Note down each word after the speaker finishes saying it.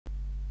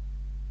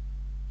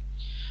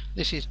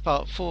This is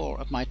part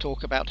 4 of my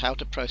talk about how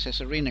to process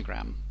a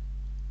renogram.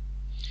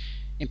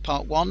 In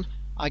part 1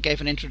 I gave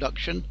an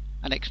introduction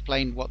and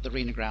explained what the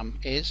renogram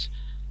is,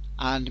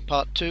 and in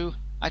part 2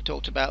 I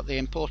talked about the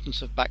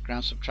importance of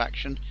background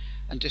subtraction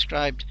and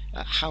described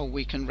how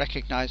we can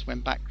recognize when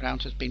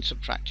background has been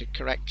subtracted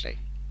correctly.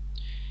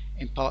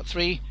 In part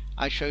 3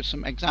 I showed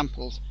some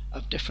examples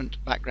of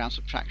different background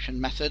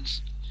subtraction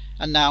methods,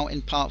 and now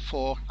in part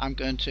 4 I'm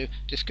going to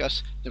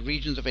discuss the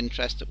regions of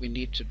interest that we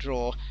need to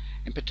draw,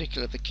 in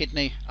particular the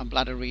kidney and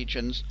bladder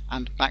regions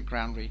and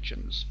background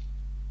regions.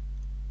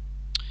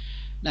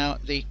 Now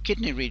the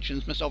kidney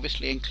regions must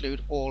obviously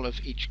include all of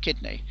each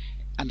kidney,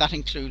 and that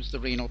includes the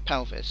renal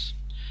pelvis.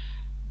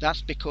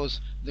 That's because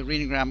the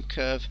renogram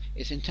curve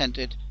is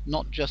intended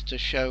not just to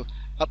show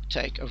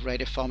uptake of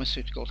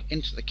radiopharmaceuticals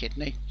into the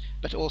kidney,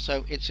 but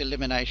also its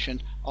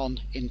elimination on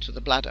into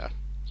the bladder.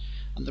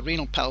 And the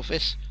renal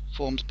pelvis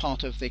forms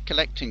part of the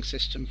collecting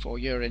system for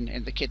urine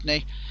in the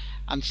kidney,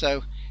 and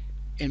so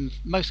in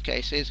most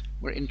cases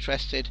we're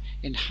interested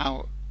in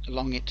how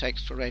long it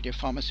takes for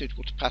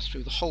radiopharmaceutical to pass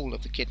through the whole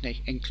of the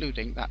kidney,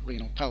 including that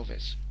renal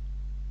pelvis.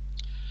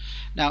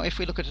 Now if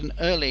we look at an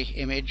early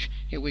image,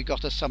 here we've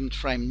got a summed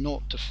frame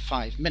 0 to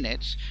 5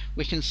 minutes,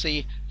 we can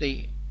see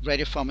the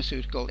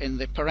radiopharmaceutical in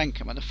the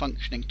parenchyma, the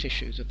functioning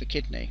tissues of the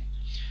kidney.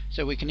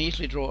 So we can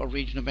easily draw a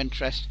region of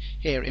interest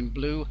here in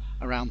blue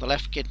around the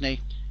left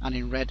kidney and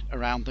in red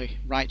around the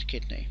right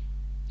kidney.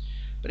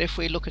 But if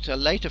we look at a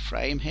later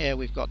frame, here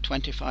we've got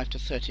 25 to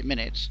 30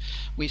 minutes,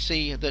 we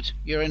see that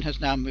urine has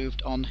now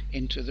moved on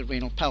into the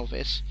renal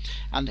pelvis,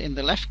 and in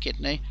the left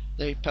kidney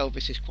the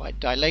pelvis is quite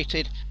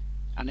dilated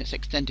and it's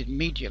extended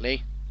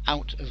medially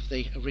out of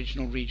the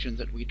original region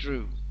that we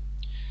drew.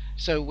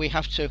 So we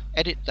have to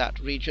edit that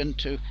region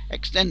to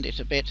extend it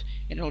a bit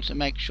in order to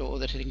make sure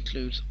that it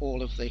includes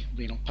all of the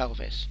renal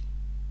pelvis.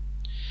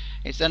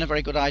 It's then a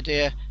very good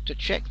idea to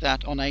check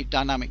that on a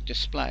dynamic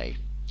display.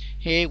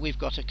 Here we've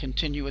got a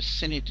continuous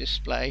cine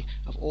display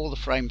of all the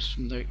frames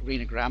from the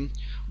renogram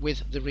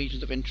with the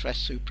regions of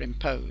interest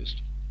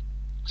superimposed,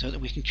 so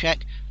that we can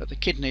check that the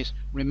kidneys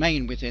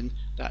remain within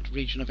that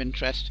region of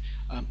interest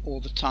all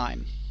the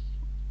time.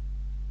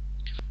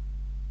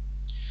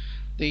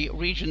 The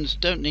regions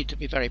don't need to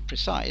be very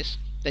precise.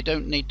 They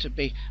don't need to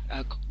be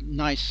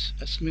nice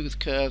smooth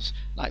curves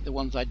like the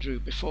ones I drew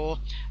before.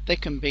 They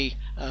can be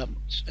a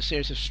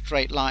series of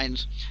straight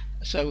lines,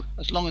 so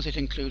as long as it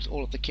includes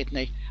all of the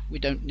kidney we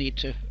don't need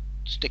to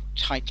stick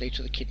tightly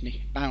to the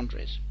kidney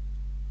boundaries.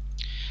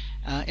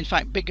 In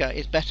fact, bigger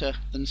is better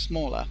than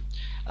smaller.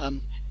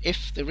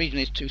 If the region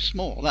is too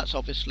small, that's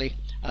obviously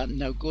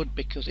no good,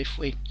 because if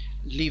we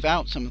leave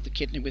out some of the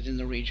kidney within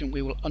the region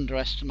we will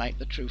underestimate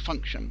the true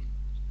function.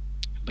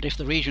 But if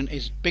the region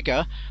is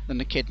bigger than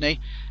the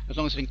kidney, as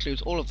long as it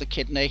includes all of the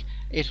kidney,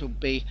 it will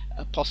be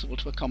possible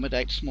to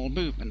accommodate small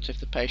movements if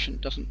the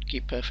patient doesn't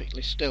keep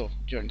perfectly still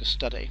during the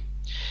study.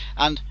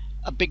 And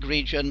a big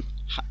region,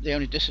 the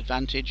only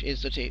disadvantage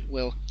is that it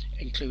will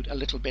include a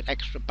little bit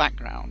extra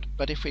background,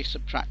 but if we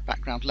subtract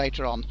background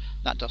later on,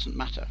 that doesn't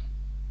matter.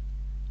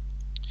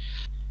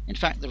 In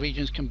fact, the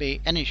regions can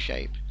be any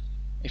shape.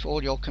 If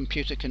all your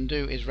computer can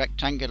do is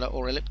rectangular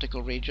or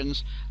elliptical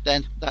regions,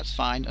 then that's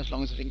fine as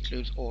long as it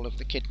includes all of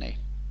the kidney.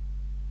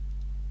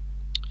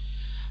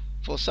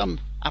 For some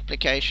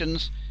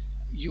applications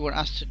you were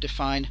asked to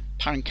define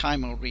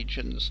parenchymal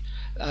regions.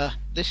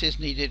 This is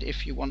needed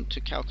if you want to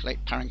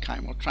calculate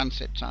parenchymal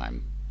transit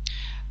time.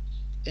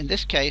 In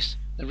this case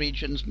the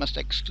regions must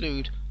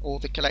exclude all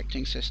the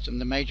collecting system,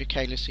 the major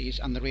calyces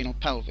and the renal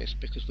pelvis,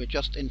 because we're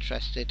just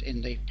interested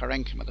in the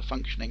parenchyma, the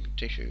functioning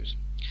tissues.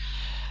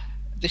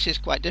 This is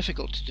quite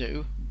difficult to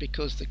do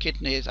because the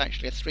kidney is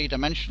actually a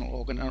three-dimensional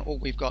organ and all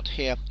we've got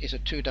here is a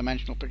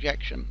two-dimensional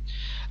projection,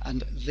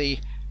 and the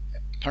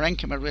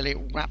parenchyma really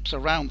wraps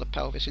around the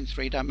pelvis in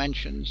 3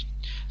 dimensions.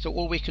 So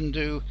all we can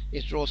do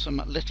is draw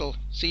some little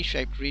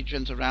C-shaped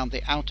regions around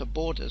the outer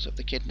borders of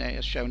the kidney,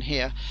 as shown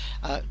here,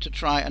 to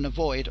try and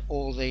avoid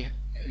all the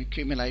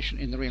accumulation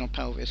in the renal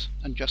pelvis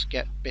and just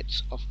get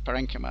bits of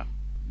parenchyma.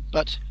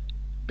 But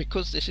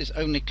because this is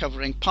only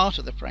covering part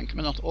of the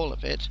parenchyma, not all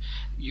of it,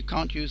 you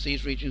can't use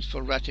these regions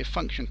for relative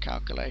function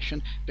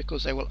calculation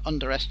because they will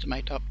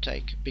underestimate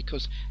uptake,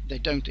 because they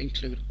don't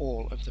include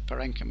all of the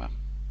parenchyma.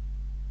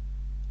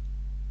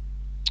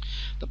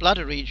 The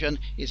bladder region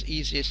is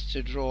easiest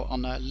to draw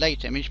on a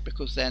late image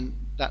because then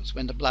that's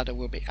when the bladder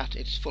will be at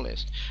its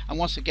fullest, and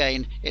once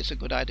again it's a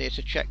good idea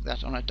to check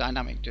that on a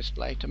dynamic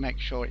display to make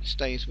sure it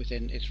stays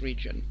within its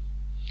region.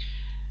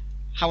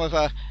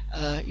 However,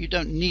 you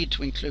don't need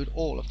to include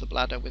all of the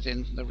bladder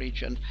within the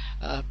region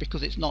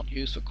because it's not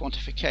used for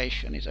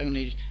quantification, it's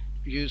only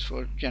used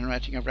for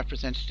generating a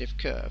representative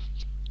curve.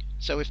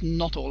 So if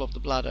not all of the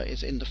bladder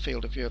is in the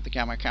field of view of the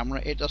gamma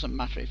camera, it doesn't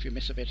matter if you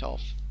miss a bit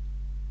off.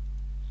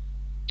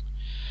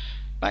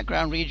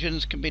 Background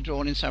regions can be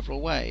drawn in several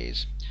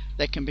ways.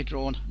 They can be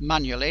drawn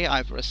manually,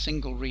 either a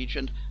single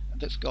region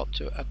that's got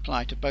to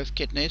apply to both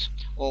kidneys,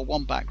 or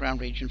one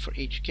background region for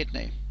each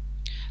kidney.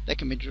 They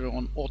can be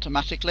drawn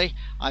automatically,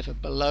 either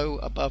below,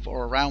 above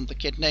or around the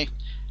kidney,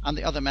 and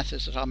the other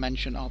methods that I'll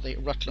mention are the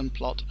Rutland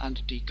plot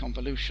and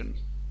deconvolution.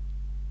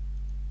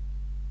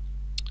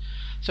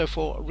 So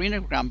for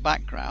renogram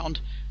background,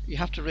 you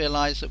have to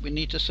realize that we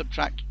need to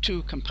subtract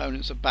two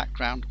components of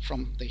background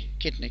from the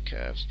kidney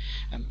curves,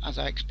 as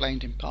I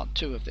explained in part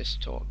 2 of this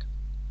talk.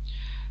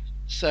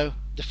 So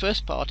the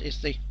first part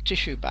is the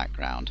tissue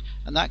background,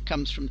 and that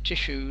comes from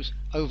tissues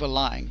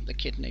overlying the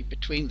kidney,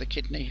 between the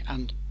kidney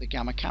and the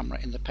gamma camera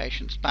in the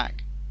patient's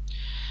back.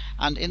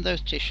 And in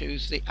those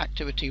tissues the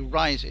activity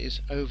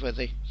rises over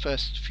the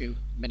first few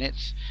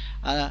minutes,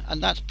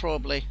 and that's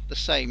probably the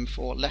same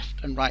for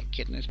left and right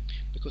kidneys,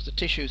 because the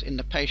tissues in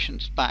the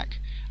patient's back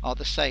are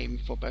the same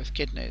for both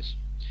kidneys.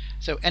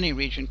 So any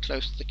region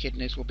close to the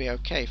kidneys will be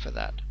okay for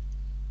that.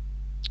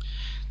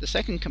 The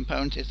second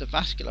component is the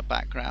vascular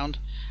background,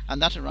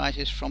 and that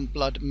arises from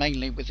blood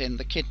mainly within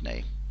the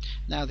kidney.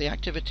 Now the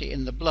activity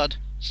in the blood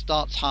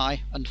starts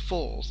high and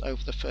falls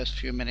over the first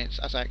few minutes,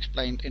 as I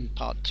explained in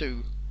part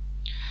 2.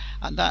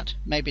 And that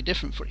may be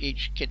different for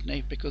each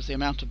kidney because the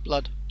amount of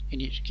blood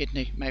in each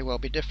kidney may well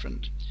be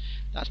different.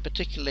 That's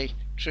particularly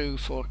true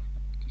for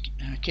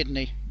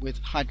kidney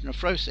with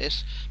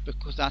hydronephrosis,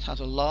 because that has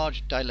a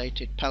large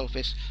dilated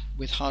pelvis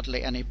with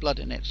hardly any blood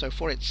in it. So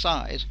for its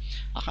size,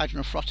 a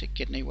hydronephrotic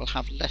kidney will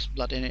have less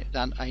blood in it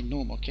than a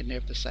normal kidney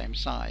of the same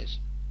size.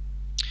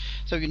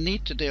 So you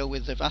need to deal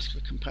with the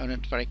vascular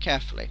component very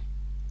carefully.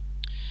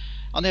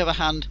 On the other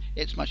hand,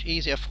 it's much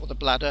easier for the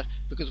bladder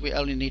because we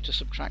only need to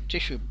subtract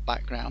tissue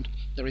background.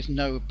 There is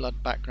no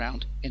blood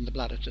background in the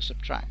bladder to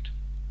subtract.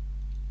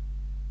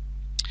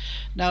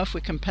 Now if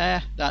we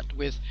compare that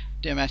with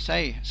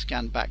DMSA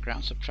scan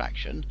background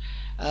subtraction,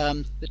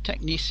 the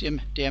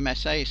technetium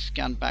DMSA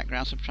scan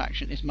background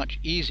subtraction is much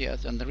easier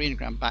than the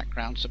renogram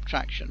background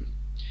subtraction.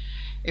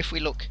 If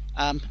we look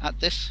at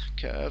this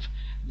curve,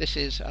 this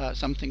is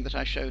something that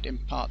I showed in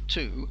part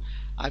 2.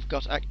 I've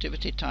got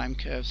activity time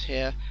curves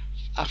here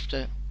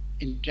after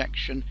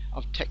injection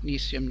of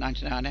technetium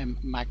 99M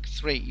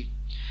mag3,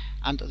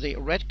 and the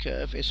red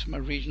curve is from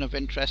a region of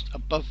interest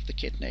above the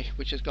kidney,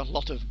 which has got a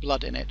lot of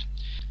blood in it,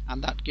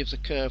 and that gives a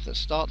curve that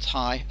starts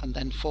high and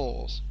then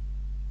falls.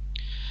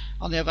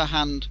 On the other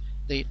hand,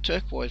 the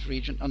turquoise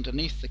region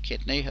underneath the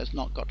kidney has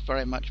not got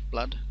very much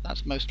blood.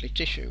 That's mostly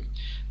tissue.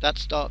 That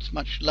starts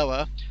much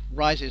lower,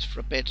 rises for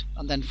a bit,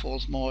 and then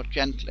falls more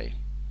gently.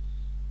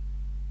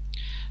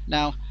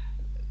 Now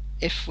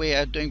if we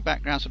are doing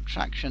background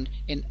subtraction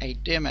in a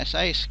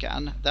DMSA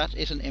scan, that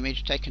is an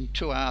image taken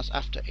 2 hours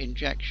after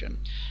injection,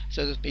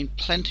 so there's been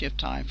plenty of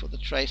time for the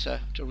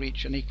tracer to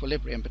reach an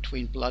equilibrium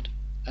between blood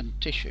and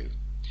tissue.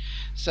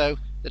 So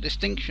the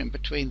distinction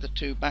between the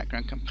two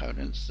background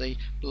components, the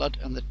blood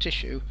and the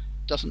tissue,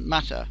 doesn't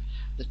matter.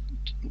 The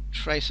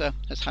tracer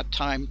has had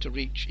time to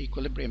reach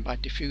equilibrium by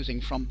diffusing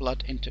from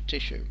blood into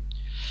tissue.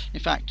 In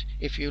fact,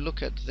 if you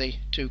look at the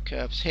two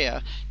curves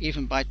here,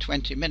 even by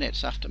 20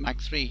 minutes after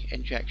mag3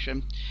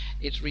 injection,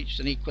 it's reached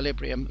an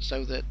equilibrium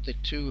so that the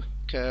two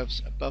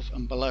curves above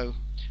and below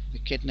the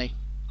kidney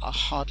are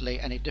hardly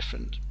any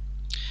different.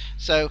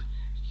 So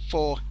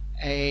for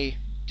a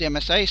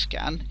DMSA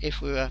scan, if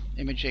we were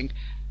imaging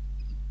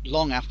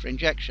long after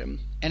injection,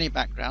 any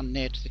background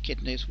near to the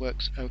kidneys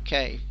works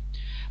okay.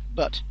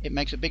 But it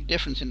makes a big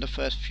difference in the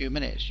first few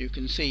minutes. You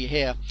can see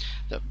here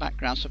that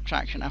background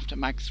subtraction after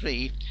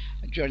mag3,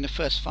 during the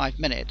first 5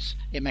 minutes,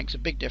 it makes a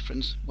big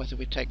difference whether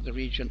we take the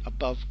region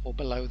above or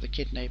below the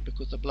kidney,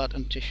 because the blood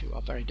and tissue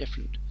are very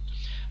different.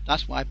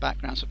 That's why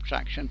background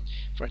subtraction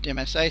for a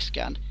DMSA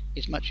scan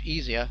is much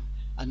easier,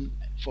 and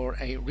for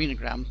a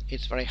renogram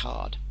it's very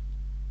hard.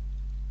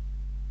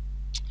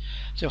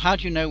 So how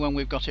do you know when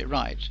we've got it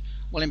right?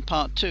 Well, in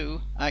part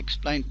 2 I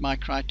explained my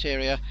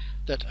criteria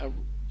that a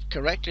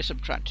correctly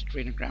subtracted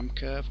renogram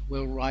curve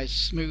will rise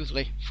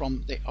smoothly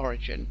from the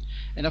origin.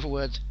 In other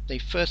words, the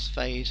first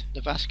phase,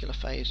 the vascular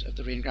phase of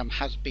the renogram,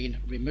 has been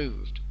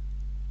removed.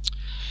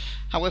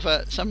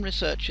 However, some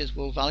researchers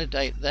will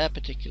validate their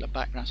particular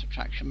background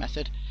subtraction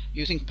method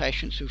using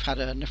patients who've had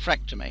a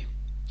nephrectomy.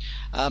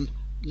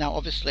 Now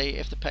obviously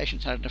if the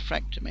patient's had a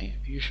nephrectomy,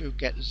 you should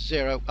get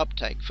zero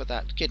uptake for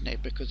that kidney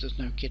because there's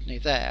no kidney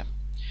there.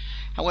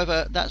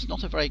 However, that's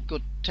not a very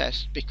good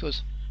test,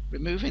 because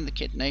removing the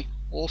kidney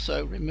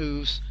also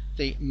removes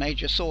the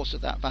major source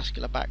of that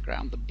vascular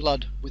background, the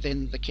blood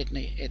within the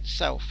kidney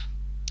itself.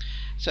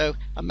 So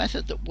a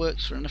method that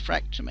works for a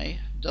nephrectomy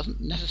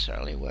doesn't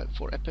necessarily work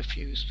for a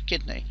perfused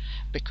kidney,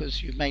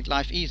 because you've made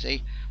life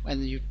easy.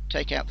 When you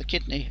take out the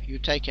kidney, you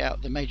take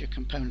out the major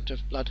component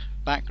of blood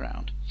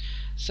background.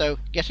 So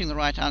getting the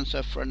right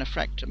answer for a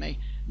nephrectomy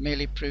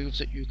merely proves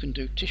that you can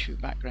do tissue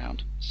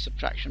background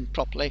subtraction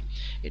properly.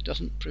 It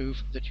doesn't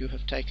prove that you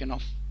have taken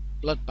off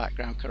blood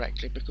background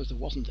correctly, because there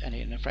wasn't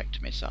any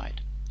nephrectomy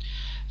side.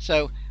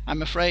 So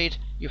I'm afraid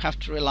you have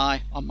to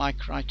rely on my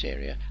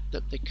criteria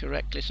that the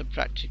correctly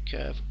subtracted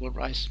curve will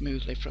rise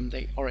smoothly from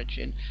the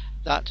origin.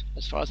 That,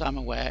 as far as I'm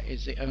aware,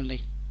 is the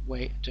only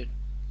way to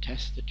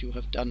test that you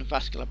have done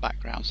vascular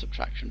background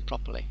subtraction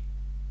properly.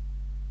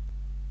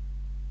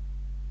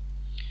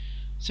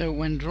 So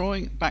when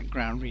drawing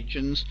background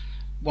regions,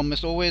 one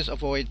must always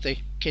avoid the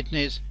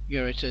kidneys,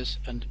 ureters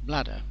and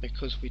bladder,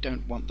 because we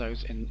don't want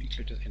those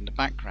included in the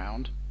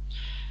background.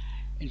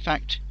 In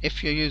fact,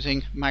 if you're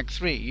using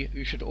MAG3,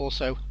 you should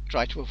also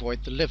try to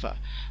avoid the liver,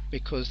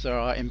 because there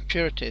are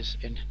impurities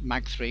in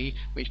MAG3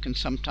 which can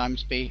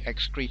sometimes be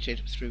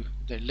excreted through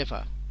the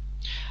liver.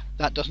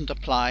 That doesn't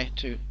apply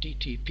to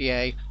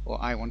DTPA or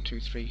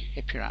I123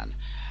 Hipuran.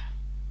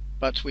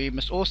 But we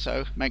must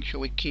also make sure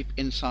we keep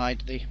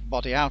inside the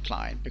body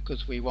outline,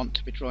 because we want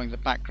to be drawing the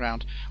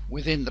background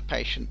within the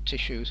patient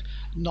tissues,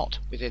 not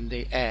within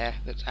the air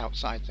that's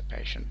outside the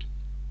patient.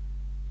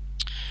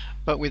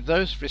 But with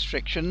those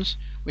restrictions,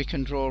 we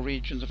can draw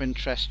regions of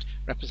interest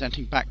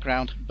representing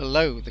background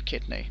below the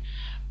kidney.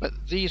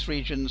 But these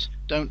regions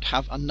don't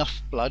have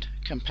enough blood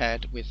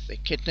compared with the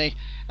kidney,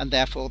 and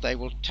therefore they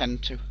will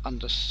tend to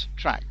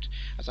under-subtract,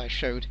 as I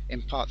showed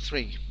in part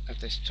 3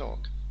 of this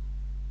talk.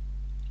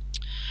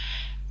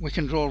 We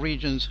can draw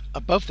regions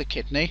above the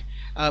kidney,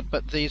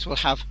 but these will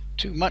have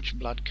too much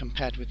blood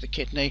compared with the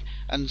kidney,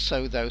 and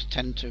so those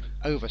tend to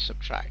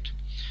over-subtract.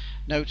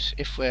 Note,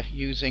 if we're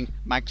using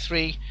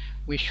MAG3,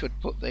 we should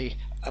put the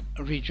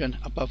region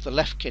above the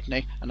left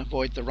kidney and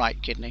avoid the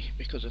right kidney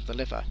because of the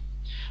liver.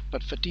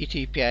 But for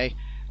DTPA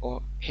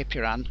or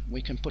Hipuran,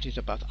 we can put it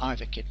above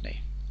either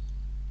kidney.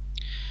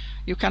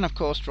 You can of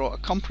course draw a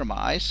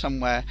compromise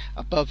somewhere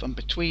above and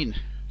between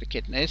the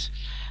kidneys,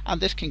 and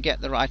this can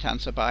get the right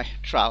answer by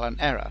trial and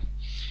error.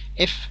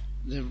 If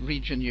the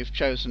region you've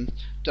chosen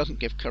doesn't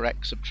give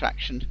correct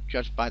subtraction,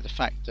 judged by the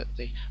fact that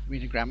the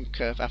renogram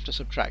curve after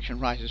subtraction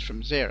rises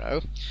from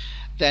 0,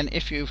 then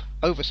if you've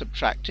over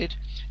subtracted,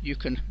 you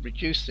can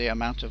reduce the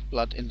amount of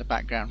blood in the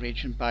background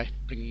region by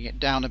bringing it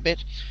down a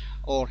bit,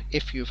 or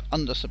if you've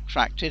under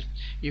subtracted,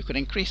 you can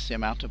increase the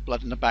amount of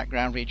blood in the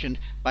background region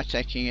by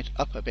taking it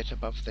up a bit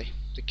above the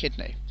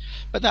kidney.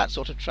 But that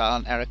sort of trial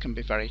and error can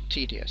be very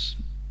tedious.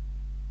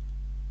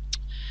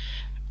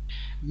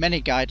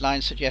 Many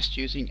guidelines suggest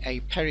using a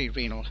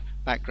perirenal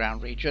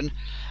background region,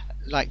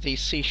 like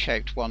these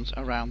C-shaped ones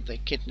around the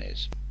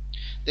kidneys.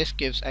 This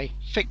gives a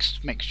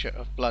fixed mixture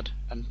of blood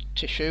and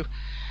tissue,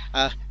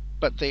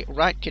 but the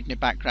right kidney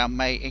background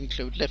may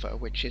include liver,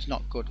 which is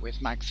not good with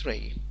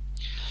MAG3.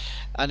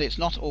 And it's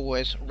not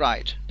always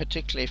right,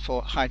 particularly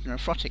for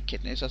hydronephrotic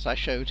kidneys, as I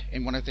showed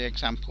in one of the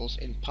examples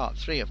in part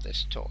 3 of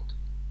this talk.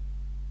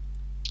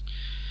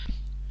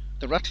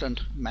 The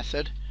Rutland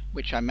method,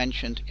 which I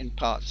mentioned in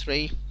part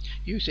 3,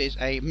 uses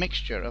a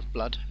mixture of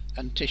blood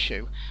and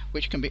tissue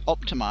which can be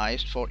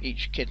optimized for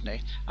each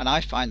kidney, and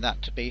I find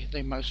that to be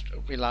the most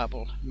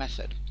reliable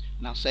method,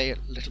 and I'll say a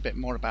little bit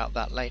more about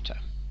that later.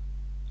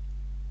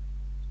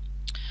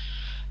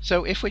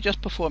 So if we're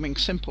just performing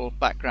simple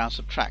background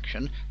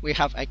subtraction, we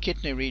have a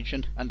kidney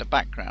region and a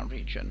background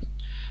region,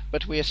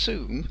 but we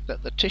assume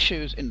that the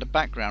tissues in the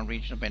background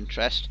region of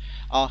interest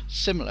are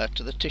similar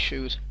to the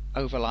tissues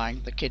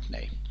overlying the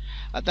kidney.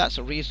 That's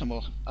a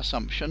reasonable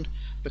assumption,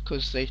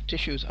 because the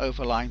tissues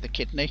overlying the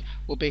kidney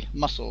will be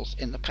muscles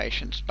in the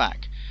patient's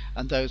back,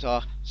 and those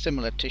are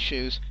similar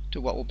tissues to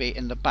what will be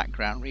in the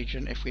background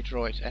region if we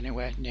draw it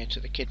anywhere near to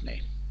the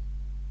kidney.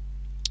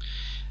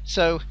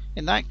 So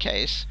in that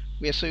case,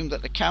 we assume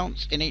that the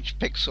counts in each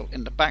pixel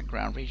in the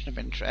background region of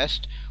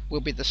interest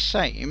will be the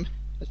same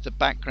as the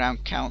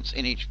background counts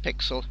in each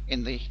pixel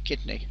in the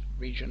kidney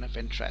region of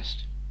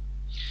interest.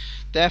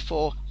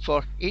 Therefore,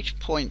 for each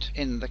point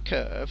in the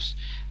curves,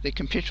 the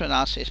computer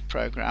analysis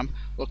program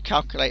will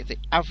calculate the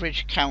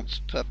average counts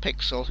per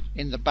pixel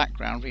in the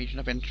background region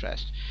of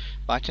interest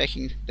by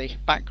taking the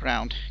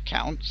background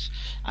counts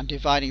and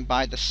dividing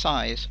by the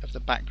size of the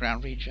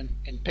background region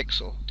in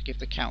pixel to give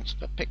the counts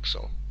per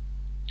pixel.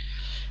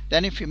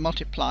 Then if you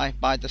multiply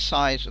by the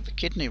size of the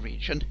kidney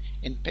region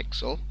in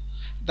pixel,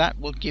 that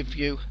will give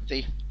you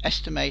the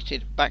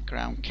estimated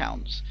background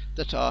counts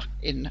that are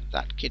in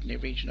that kidney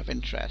region of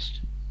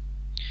interest.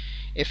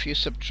 If you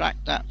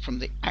subtract that from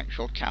the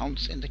actual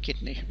counts in the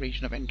kidney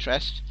region of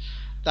interest,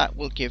 that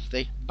will give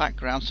the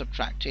background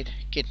subtracted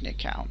kidney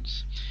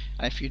counts.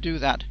 And if you do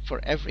that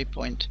for every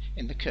point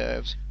in the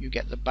curves, you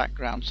get the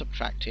background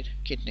subtracted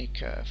kidney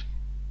curve.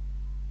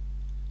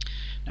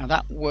 Now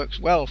that works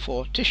well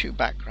for tissue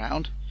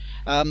background,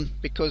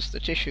 because the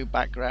tissue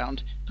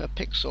background per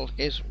pixel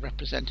is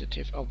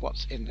representative of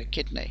what's in the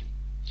kidney.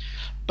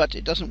 But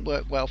it doesn't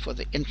work well for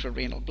the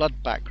intrarenal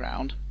blood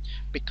background,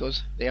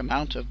 because the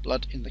amount of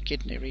blood in the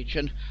kidney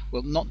region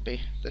will not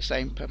be the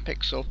same per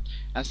pixel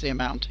as the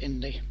amount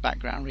in the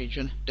background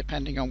region,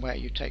 depending on where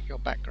you take your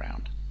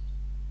background.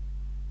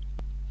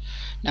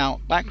 Now,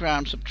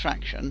 background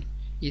subtraction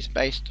is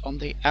based on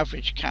the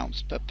average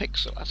counts per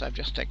pixel, as I've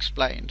just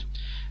explained.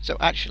 So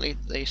actually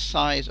the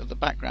size of the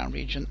background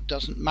region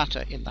doesn't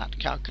matter in that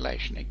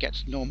calculation, it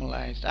gets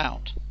normalized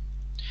out.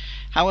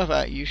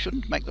 However, you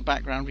shouldn't make the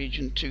background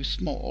region too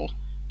small,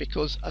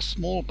 because a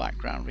small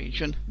background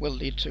region will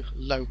lead to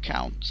low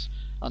counts,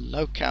 and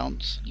low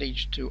counts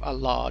leads to a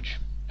large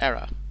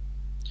error.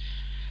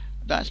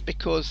 That's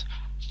because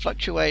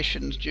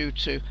fluctuations due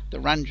to the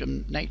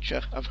random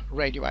nature of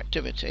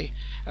radioactivity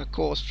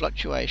cause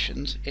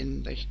fluctuations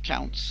in the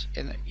counts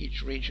in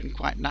each region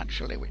quite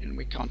naturally, and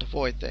we can't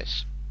avoid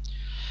this.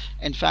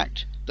 In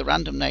fact, the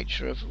random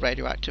nature of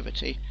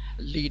radioactivity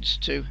leads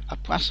to a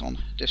Poisson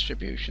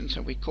distribution,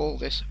 so we call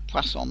this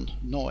Poisson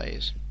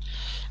noise.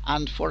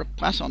 And for a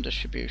Poisson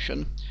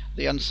distribution,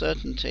 the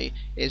uncertainty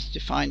is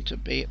defined to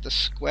be the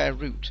square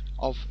root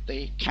of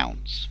the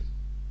counts.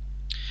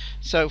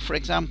 So for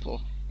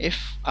example,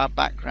 if our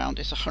background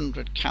is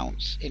 100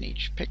 counts in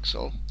each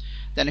pixel,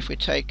 then if we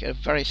take a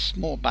very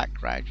small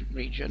background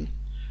region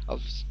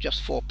of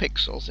just 4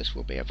 pixels, this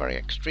will be a very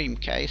extreme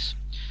case,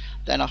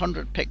 then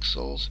 100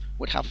 pixels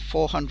would have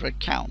 400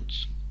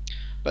 counts.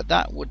 But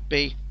that would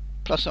be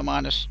plus or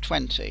minus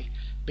 20,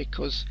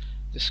 because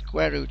the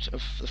square root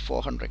of the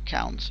 400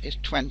 counts is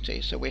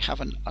 20, so we have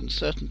an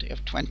uncertainty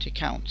of 20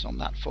 counts on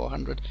that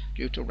 400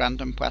 due to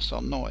random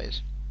Poisson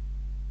noise.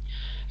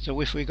 So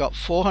if we got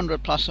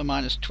 400 plus or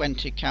minus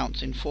 20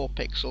 counts in 4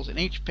 pixels, in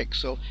each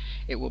pixel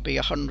it will be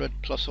 100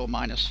 plus or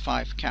minus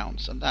 5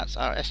 counts, and that's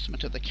our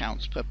estimate of the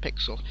counts per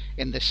pixel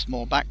in this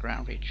small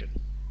background region.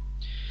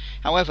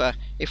 However,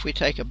 if we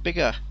take a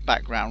bigger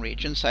background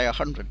region, say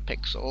 100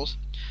 pixels,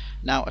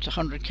 now at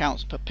 100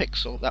 counts per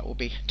pixel that will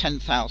be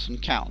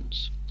 10,000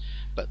 counts,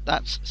 but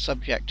that's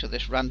subject to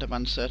this random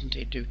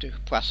uncertainty due to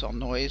Poisson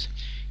noise,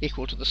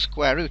 equal to the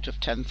square root of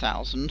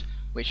 10,000,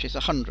 which is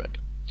 100.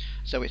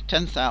 So it's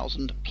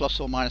 10,000 plus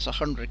or minus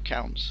 100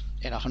 counts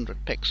in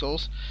 100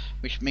 pixels,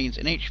 which means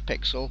in each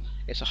pixel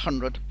it's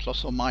 100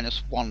 plus or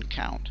minus 1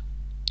 count.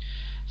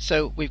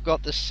 So we've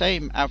got the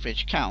same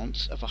average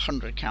counts of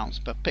 100 counts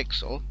per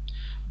pixel,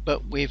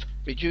 but we've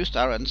reduced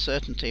our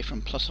uncertainty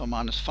from plus or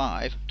minus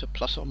 5 to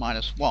plus or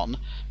minus 1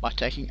 by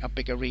taking a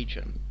bigger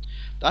region.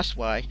 That's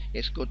why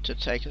it's good to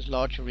take as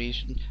large a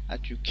region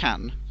as you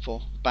can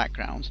for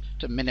backgrounds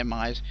to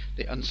minimize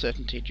the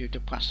uncertainty due to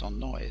Poisson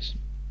noise.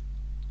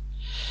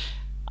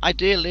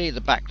 Ideally,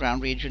 the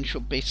background region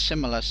should be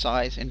similar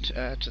size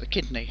to the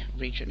kidney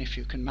region if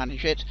you can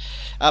manage it.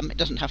 It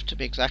doesn't have to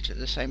be exactly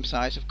the same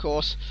size, of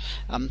course.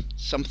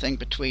 Something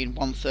between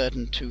 1/3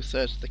 and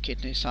 2/3 of the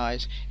kidney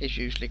size is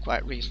usually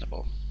quite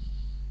reasonable.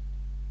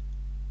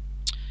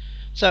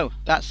 So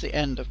that's the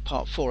end of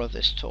part 4 of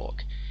this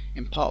talk.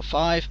 In part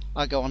 5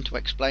 I'll go on to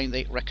explain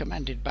the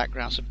recommended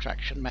background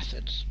subtraction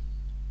methods.